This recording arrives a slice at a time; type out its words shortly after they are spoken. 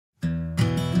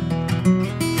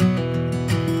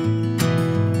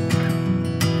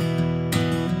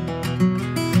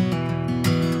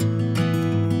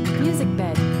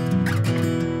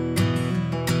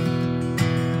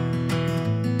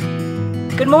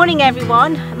morning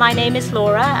everyone, my name is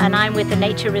Laura and I'm with the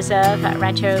Nature Reserve at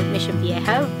Rancho Mission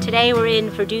Viejo. Today we're in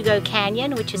Verdugo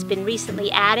Canyon, which has been recently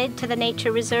added to the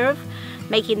Nature Reserve,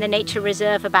 making the Nature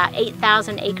Reserve about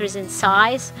 8,000 acres in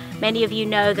size. Many of you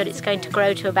know that it's going to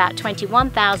grow to about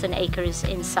 21,000 acres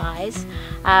in size.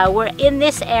 We're in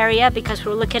this area because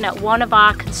we're looking at one of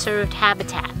our conserved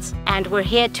habitats, and we're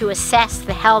here to assess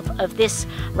the health of this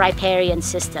riparian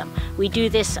system. We do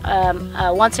this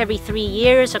once every 3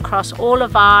 years across all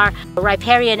of our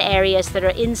riparian areas that are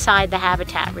inside the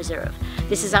habitat reserve.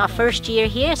 This is our first year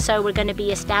here, so we're going to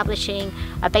be establishing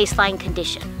a baseline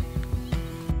condition.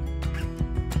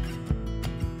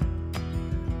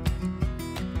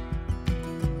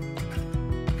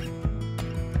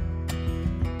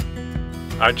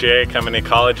 I'm Jake. I'm an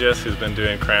ecologist who's been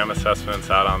doing CRAM assessments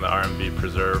out on the RMV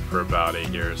Preserve for about 8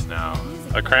 years now.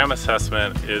 A CRAM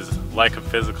assessment is like a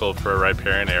physical for a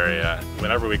riparian area.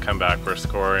 Whenever we come back, we're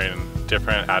scoring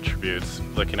different attributes,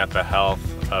 looking at the health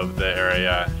of the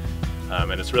area,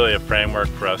 and it's really a framework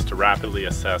for us to rapidly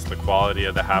assess the quality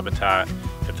of the habitat,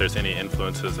 if there's any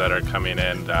influences that are coming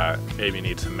in that maybe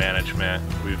need some management.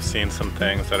 We've seen some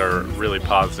things that are really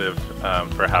positive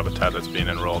for habitat that's being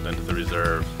enrolled into the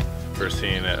reserve. We're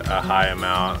seeing a high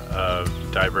amount of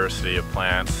diversity of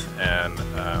plants and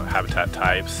habitat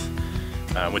types,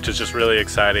 which is just really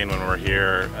exciting when we're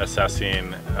here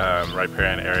assessing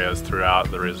riparian areas throughout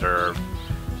the reserve.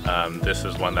 This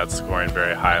is one that's scoring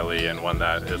very highly and one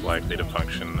that is likely to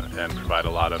function and provide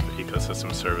a lot of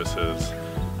ecosystem services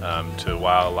to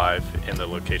wildlife in the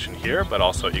location here, but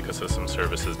also ecosystem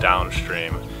services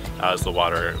downstream as the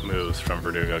water moves from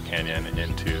Verdugo Canyon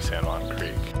into San Juan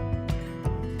Creek.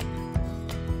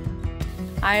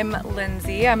 I'm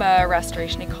Lindsay. I'm a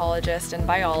restoration ecologist and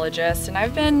biologist, and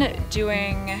I've been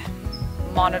doing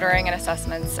monitoring and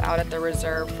assessments out at the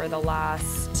reserve for the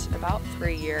last about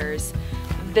 3 years.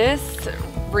 This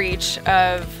reach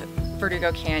of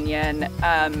Verdugo Canyon,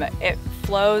 it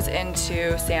flows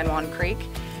into San Juan Creek,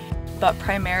 but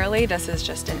primarily this is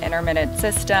just an intermittent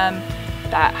system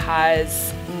that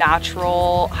has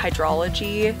natural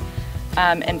hydrology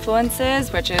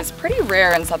influences, which is pretty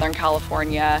rare in Southern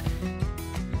California.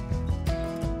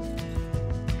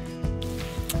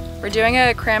 We're doing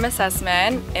a CRAM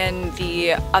assessment in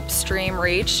the upstream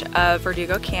reach of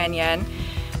Verdugo Canyon.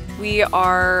 We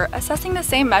are assessing the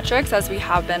same metrics as we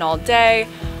have been all day,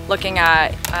 looking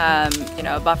at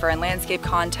buffer and landscape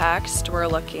context. We're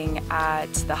looking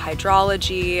at the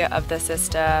hydrology of the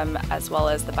system, as well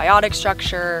as the biotic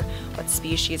structure, what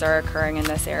species are occurring in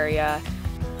this area.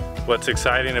 What's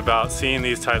exciting about seeing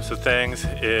these types of things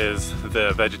is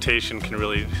the vegetation can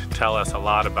really tell us a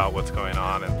lot about what's going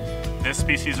on. And this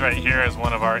species right here is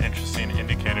one of our interesting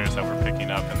indicators that we're picking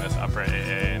up in this upper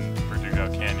AA in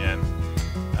Verdugo Canyon.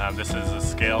 This is a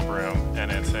scale broom,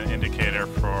 and it's an indicator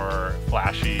for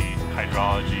flashy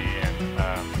hydrology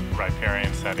and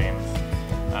riparian settings,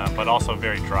 but also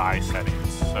very dry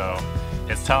settings. So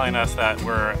it's telling us that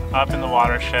we're up in the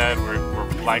watershed. We're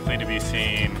likely to be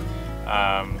seeing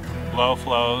low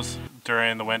flows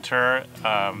during the winter,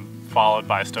 followed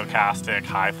by stochastic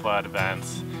high flood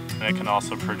events. And it can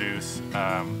also produce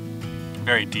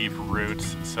very deep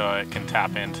roots, so it can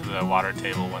tap into the water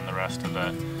table when the rest of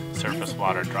the surface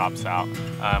water drops out.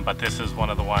 But this is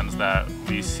one of the ones that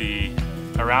we see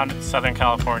around Southern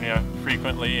California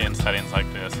frequently in settings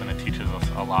like this, and it teaches us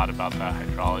a lot about that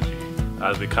hydrology.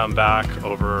 As we come back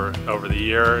over the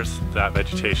years, that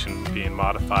vegetation being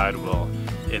modified will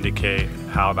indicate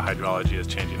how the hydrology is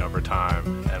changing over time,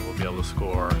 and we'll be able to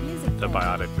score the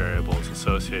biotic variables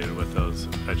associated with those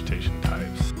vegetation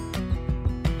types.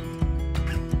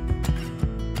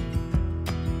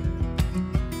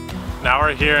 Now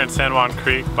we're here in San Juan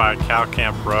Creek by Cow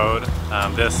Camp Road.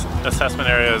 This assessment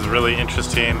area is really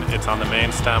interesting. It's on the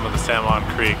main stem of the San Juan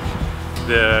Creek.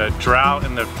 The drought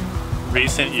in the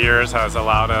recent years has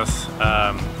allowed us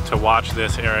to watch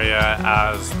this area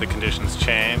as the conditions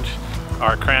change.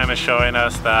 Our CRAM is showing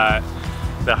us that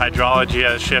the hydrology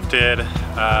has shifted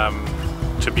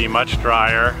to be much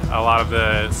drier. A lot of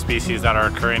the species that are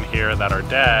occurring here that are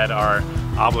dead are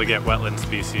obligate wetland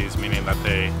species, meaning that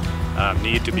they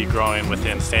need to be growing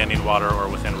within standing water or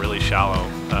within really shallow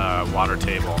water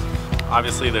table.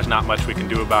 Obviously there's not much we can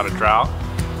do about a drought,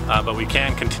 but we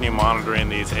can continue monitoring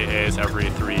these AAs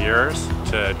every 3 years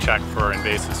to check for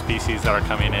invasive species that are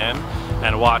coming in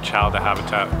and watch how the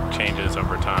habitat changes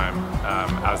over time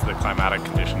as the climatic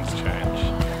conditions change.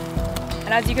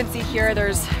 And as you can see here,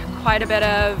 there's quite a bit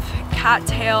of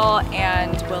cattail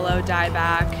and willow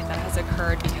dieback that has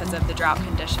occurred because of the drought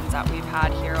conditions that we've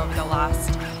had here over the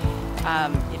last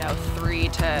 3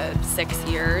 to 6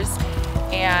 years.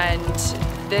 And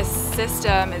this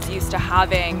system is used to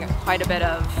having quite a bit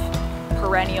of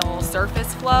perennial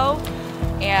surface flow,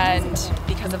 and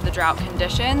because of the drought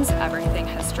conditions, everything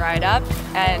has dried up.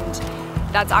 And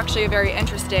that's actually a very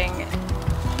interesting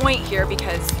point here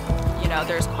because, you know,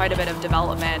 there's quite a bit of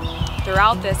development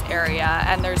throughout this area,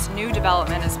 and there's new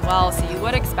development as well, so you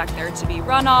would expect there to be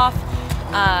runoff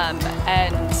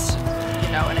and,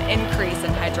 you know, an increase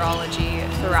in hydrology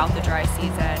throughout the dry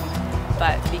season.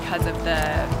 But because of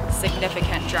the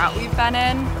significant drought we've been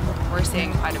in, we're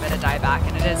seeing quite a bit of dieback,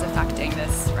 and it is affecting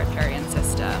this riparian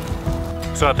system.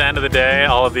 So at the end of the day,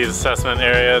 all of these assessment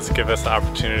areas give us the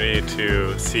opportunity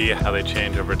to see how they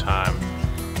change over time.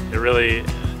 It really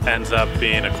ends up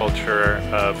being a culture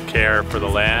of care for the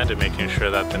land and making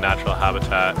sure that the natural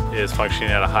habitat is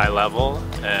functioning at a high level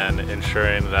and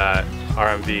ensuring that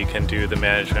RMV can do the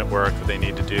management work that they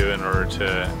need to do in order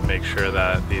to make sure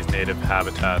that these native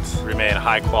habitats remain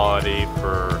high quality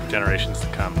for generations to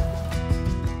come.